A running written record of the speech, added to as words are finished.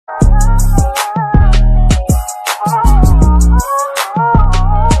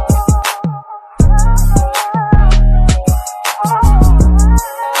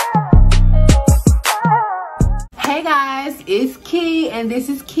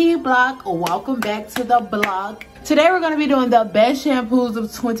is Key Block. Welcome back to the block. Today we're going to be doing the best shampoos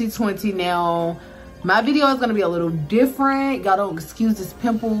of 2020. Now, my video is going to be a little different. Y'all don't excuse this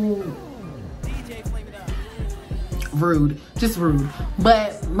pimple. Rude, just rude.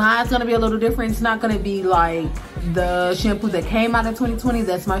 But mine's going to be a little different. It's not going to be like the shampoos that came out in 2020.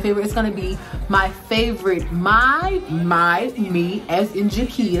 That's my favorite. It's going to be my favorite, me, as in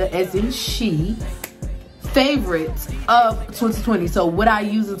Jakia, as in she, favorites of 2020. So what I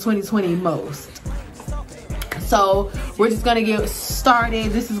use in 2020 most. So we're just gonna get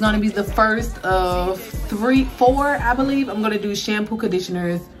started. This is gonna be the first of four, I believe. I'm gonna do shampoo,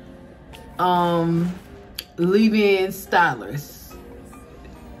 conditioners, leave-in stylers.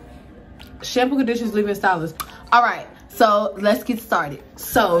 Shampoo, conditioners, leave-in stylers. All right, so let's get started.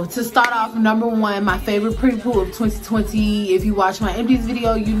 So to start off, number one, my favorite pre-poo of 2020. If you watch my empties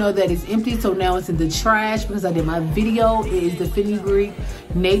video, you know that it's empty. So now it's in the trash because I did my video. It is the Fenugreek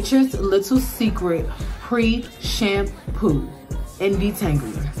Nature's Little Secret pre-shampoo and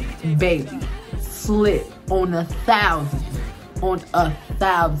detangler. Baby, slip on 1,000. On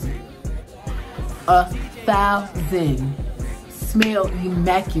 1,000. Smell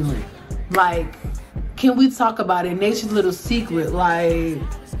immaculate. Like, can we talk about it? Nature's Little Secret. Like,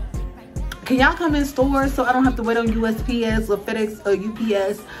 can y'all come in stores so I don't have to wait on USPS or FedEx or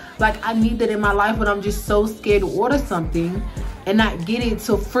UPS? Like, I need that in my life, but I'm just so scared to order something and not get it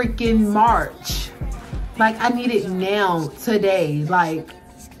till freaking March. Like, I need it now, today, like,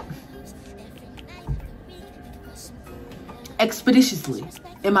 expeditiously,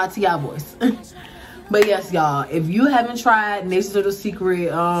 in my TI voice. But yes, y'all, if you haven't tried Nature's Little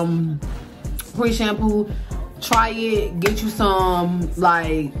Secret pre-shampoo, try it, get you some,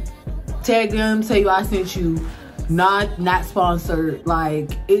 like, tag them, tell you I sent you, not sponsored.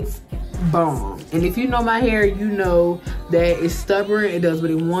 Like, it's bomb. And if you know my hair, you know that it's stubborn, it does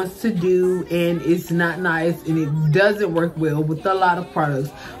what it wants to do, and it's not nice, and it doesn't work well with a lot of products.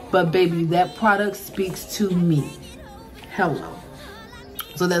 But baby, that product speaks to me. Hello.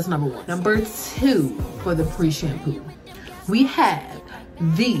 So that's number one. Number two, for the pre-shampoo, we have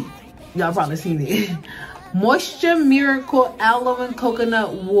the, y'all probably seen it, Moisture Miracle Aloe and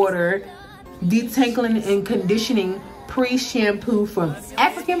Coconut Water Detangling and Conditioning Pre-Shampoo from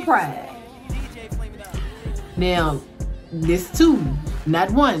African Pride. Now, this two,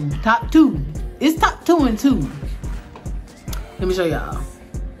 not one, top two. It's top 2 and 2. Let me show y'all.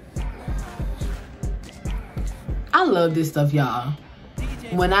 I love this stuff, y'all.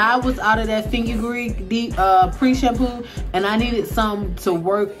 When I was out of that Fenugreek pre-shampoo and I needed some to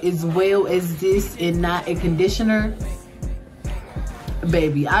work as well as this and not a conditioner,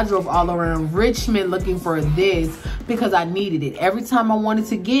 baby, I drove all around Richmond looking for this because I needed it. Every time I wanted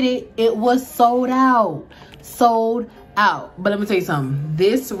to get it, it was sold out. Sold out. But let me tell you something.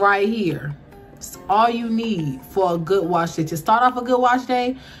 This right here is all you need for a good wash day. To start off a good wash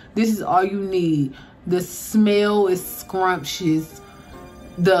day, this is all you need. The smell is scrumptious.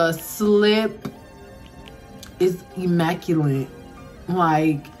 The slip is immaculate.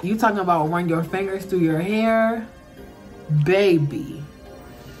 Like, you talking about run your fingers through your hair, baby.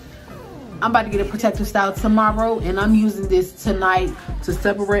 I'm about to get a protective style tomorrow, and I'm using this tonight to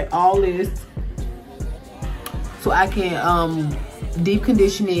separate all this so I can deep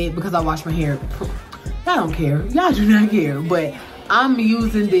condition it because I wash my hair. Y'all don't care. Y'all do not care. But I'm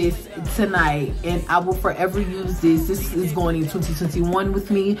using this tonight, and I will forever use this. This is going in 2021 with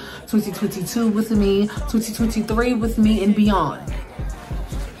me, 2022 with me, 2023 with me, and beyond.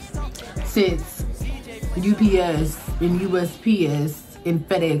 Since UPS and USPS and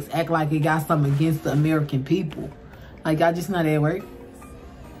FedEx act like it got something against the American people. Like, y'all just not at work.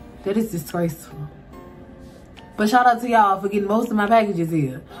 That is disgraceful. But shout out to y'all for getting most of my packages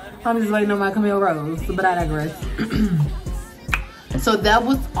here. I'm just waiting on my Camille Rose, but I digress. So that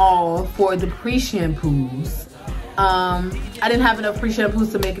was all for the pre-shampoos. I didn't have enough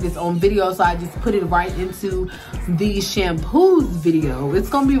pre-shampoos to make it its own video, so I just put it right into the shampoos video. It's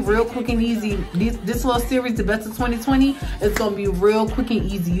gonna be real quick and easy. This whole series, the best of 2020, it's gonna be real quick and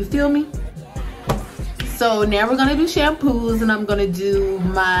easy. You feel me? So now we're gonna do shampoos, and I'm gonna do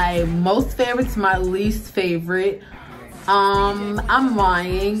my most favorites, my least favorite. I'm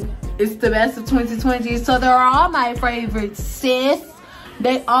lying. It's the best of 2020, so they're all my favorites, sis.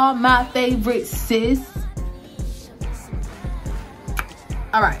 They are my favorites, sis.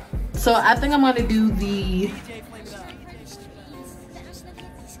 All right, so I think I'm gonna do the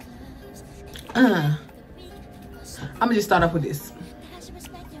I'm gonna just start off with this.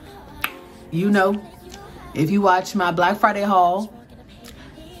 You know, if you watch my Black Friday haul,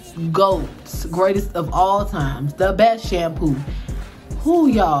 GOATs, greatest of all times, the best shampoo, Who,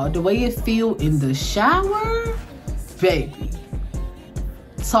 y'all, the way it feel in the shower, baby.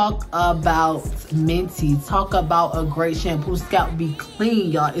 Talk about minty. Talk about a great shampoo. Scalp be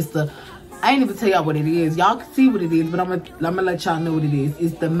clean, y'all. It's the, I ain't even tell y'all what it is. Y'all can see what it is, but I'm gonna let y'all know what it is.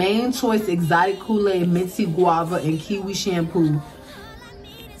 It's the Main Choice Exotic Kool-Aid Minty Guava and Kiwi Shampoo.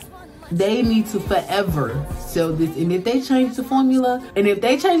 They need to forever sell this. And if they change the formula,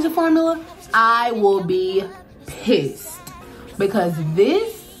 I will be pissed. Because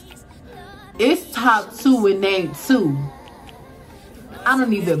this is top 2 in name 2. I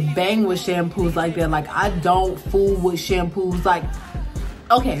don't even bang with shampoos like that. Like, I don't fool with shampoos. Like,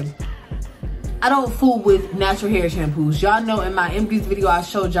 okay, I don't fool with natural hair shampoos. Y'all know in my empties video, I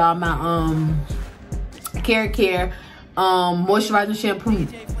showed y'all my Carrot Care moisturizing shampoo.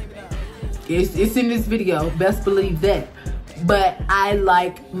 It's in this video, best believe that. But I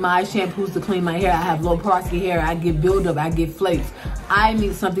like my shampoos to clean my hair. I have low porosity hair. I get buildup. I get flakes. I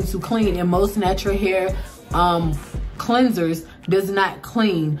need something to clean. And most natural hair cleansers does not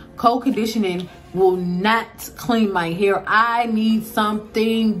clean. Cold conditioning will not clean my hair. I need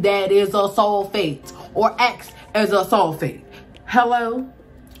something that is a sulfate or acts as a sulfate. Hello?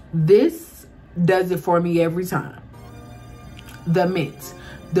 This does it for me every time. The mint.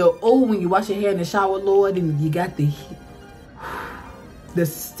 When you wash your hair in the shower, Lord, and you got the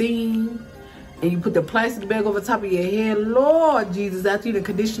steam, and you put the plastic bag over top of your hair, Lord Jesus, after you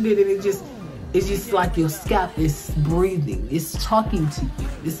conditioned it, and it's just like your scalp is breathing. It's talking to you.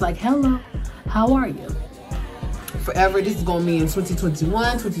 It's like, hello, how are you? Forever, this is going to be in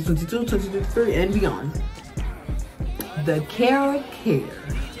 2021, 2022, 2023, and beyond. The Carrot Care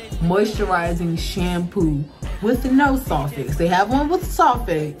Moisturizing Shampoo with no sulfates. They have one with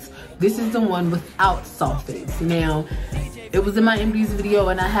sulfates. This is the one without sulfates. Now, it was in my MD's video,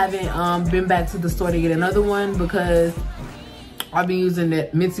 and I haven't been back to the store to get another one because I've been using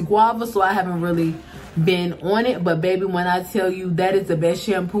that Minty Guava, so I haven't really been on it. But baby, when I tell you that is the best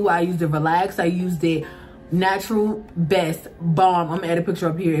shampoo, I used it Relax. I used it Natural Best Balm. I'm gonna add a picture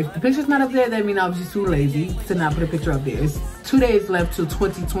up here. If the picture's not up there, that means I was just too lazy to not put a picture up there. It's 2 days left to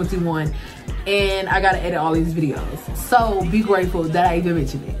 2021, and I gotta edit all these videos. So be grateful that I even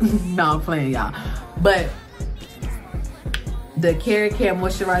mentioned it. No, I'm playing, y'all. But the Carrot Care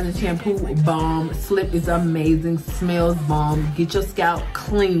Moisturizing Shampoo Balm Slip is amazing. Smells bomb. Get your scalp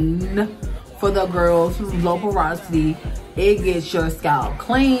clean. For the girls who low porosity, it gets your scalp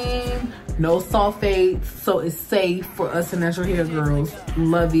clean. No sulfates, so it's safe for us natural hair girls.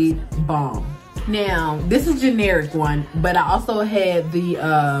 Love it, bomb. Now, this is generic one, but I also had the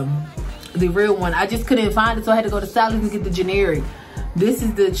real one. I just couldn't find it, so I had to go to Sally's and get the generic. This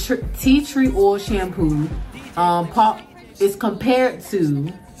is the tea tree oil shampoo. It's compared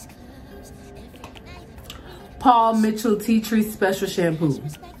to Paul Mitchell Tea Tree Special Shampoo.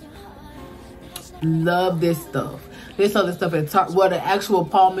 Love this stuff. They sell this stuff at Target. Well, the actual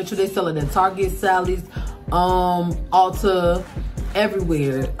Paul Mitchell, they sell it at Target, Sally's, Ulta,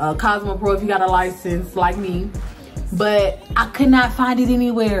 everywhere. Cosmo Pro if you got a license like me. But I could not find it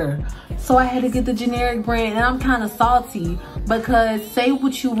anywhere. So I had to get the generic brand, and I'm kind of salty because say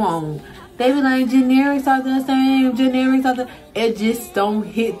what you want. They be like, generics are the same, generics are the... It just don't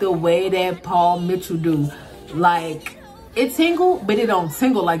hit the way that Paul Mitchell do. Like, it tingle, but it don't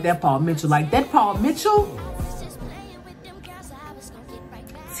tingle like that Paul Mitchell. Like, that Paul Mitchell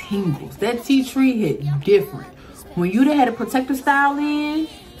tingles. That tea tree hit different. When you done had a protective style in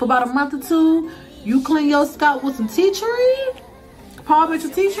for about a month or 2, you clean your scalp with some tea tree, Paul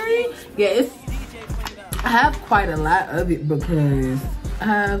Mitchell tea tree. Yeah, I have quite a lot of it because I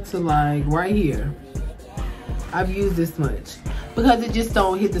have to, like, right here, I've used this much because it just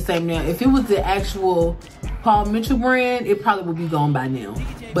don't hit the same now. If it was the actual Paul Mitchell brand, it probably would be gone by now.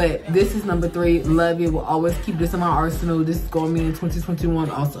 But this is number 3. Love it. Will always keep this in my arsenal. This is going to be in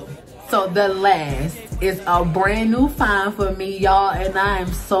 2021 also. So the last is a brand new find for me, y'all, and I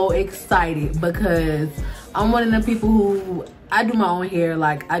am so excited because I'm one of the people who, I do my own hair.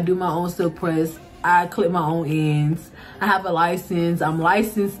 Like, I do my own silk press. I clip my own ends. I have a license. I'm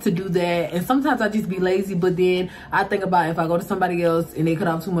licensed to do that. And sometimes I just be lazy, but then I think about if I go to somebody else and they cut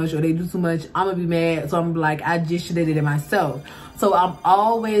off too much or they do too much, I'm gonna be mad. So I'm like, I just should have did it myself. So I'm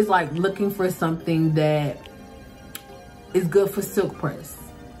always like looking for something that is good for silk press.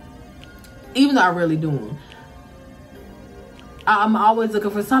 Even though I really do. I'm always looking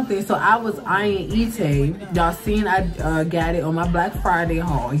for something. So I was eyeing Ite. Y'all seen I got it on my Black Friday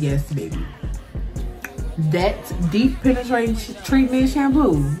haul. Yes, baby. That deep penetrating treatment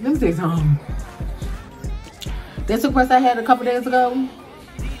shampoo. Let me tell you something. That's the press I had a couple days ago.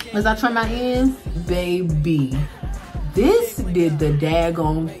 As I trim my ends, baby, this did the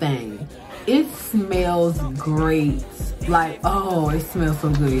daggone thing. It smells great. Like, oh, it smells so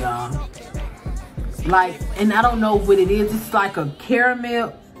good, y'all. Like, and I don't know what it is. It's like a caramel.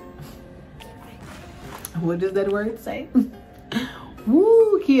 What does that word say?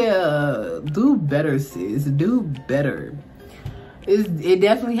 Woo, yeah. Do better, sis. Do better. It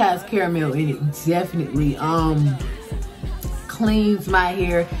definitely has caramel in it. Definitely. Cleans my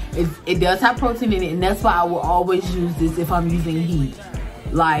hair. It does have protein in it, and that's why I will always use this if I'm using heat.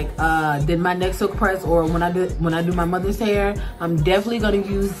 Like then my next silk press, or when I do my mother's hair, I'm definitely gonna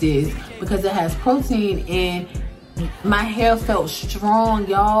use this because it has protein, and my hair felt strong,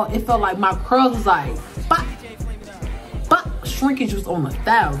 y'all. It felt like my curls was like bop, bop. Shrinkage was on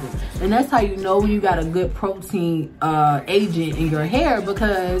 1,000, and that's how you know when you got a good protein agent in your hair,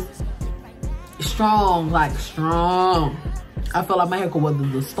 because strong, like strong. I felt like my hair could weather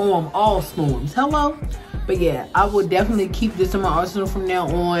the storm, all storms. Hello. But yeah, I will definitely keep this in my arsenal from now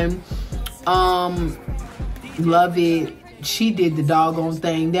on. Love it. She did the doggone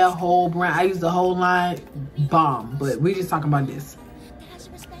thing. That whole brand, I used the whole line, bomb. But we just talking about this.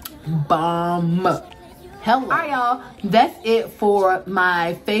 Bomb. Hello. All right, y'all. That's it for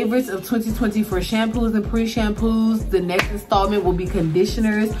my favorites of 2020 for shampoos and pre-shampoos. The next installment will be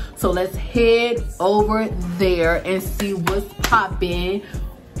conditioners. So let's head over there and see what's popping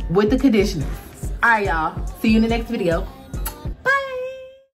with the conditioners. All right, y'all. See you in the next video.